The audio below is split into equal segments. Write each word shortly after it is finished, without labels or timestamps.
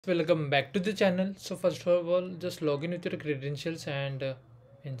Welcome back to the channel. So first of all, just log in with your credentials and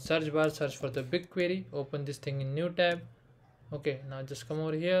in search bar search for the BigQuery. Open this thing in new tab. Okay, now just come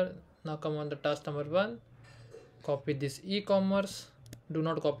over here. Now come on the task number 1. Copy this e-commerce. Do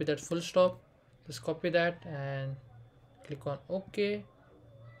not copy that full stop. Just copy that and click on OK.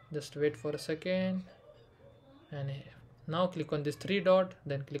 Just wait for a second. And now click on this 3 dot.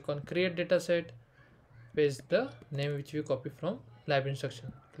 Then click on create dataset. Paste the name which we copy from lab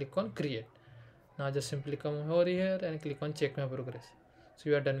instruction. Click on create. Now just simply come over here and click on check my progress. So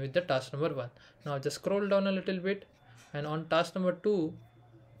you are done with the task number 1. Now just scroll down a little bit and on task number 2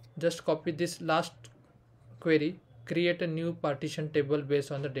 just copy this last query, create a new partition table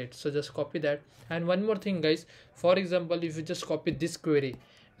based on the date. So just copy that. And one more thing guys, for example, if you just copy this query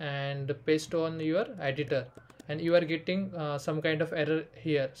and paste on your editor and you are getting some kind of error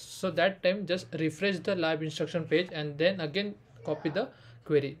here, so that time just refresh the lab instruction page and then again copy the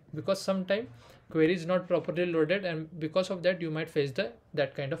query, because sometime query is not properly loaded and because of that you might face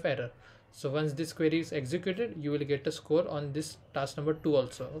that kind of error. So once this query is executed, you will get a score on this task number 2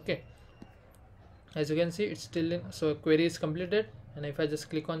 also. Okay, as you can see it's still in, so query is completed, and if I just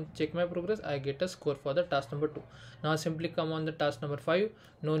click on check my progress, I get a score for the task number 2. Now simply come on the task number 5.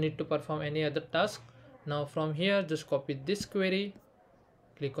 No need to perform any other task. Now from here just copy this query,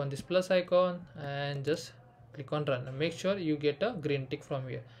 click on this plus icon and just click on run. Make sure you get a green tick from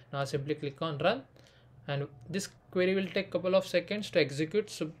here. Now simply click on run, and this query will take couple of seconds to execute,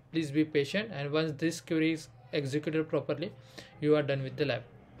 so please be patient, and once this query is executed properly, you are done with the lab.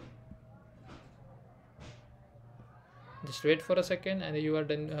 Just wait for a second and you are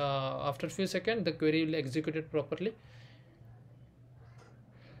done. After a few seconds the query will execute it properly.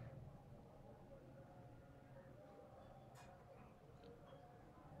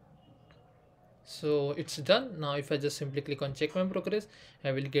 So it's done. Now if I just simply click on check my progress,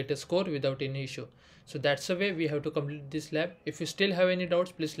 I will get a score without any issue. So that's the way we have to complete this lab. If you still have any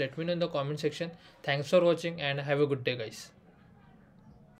doubts, please let me know in the comment section. Thanks for watching and have a good day guys.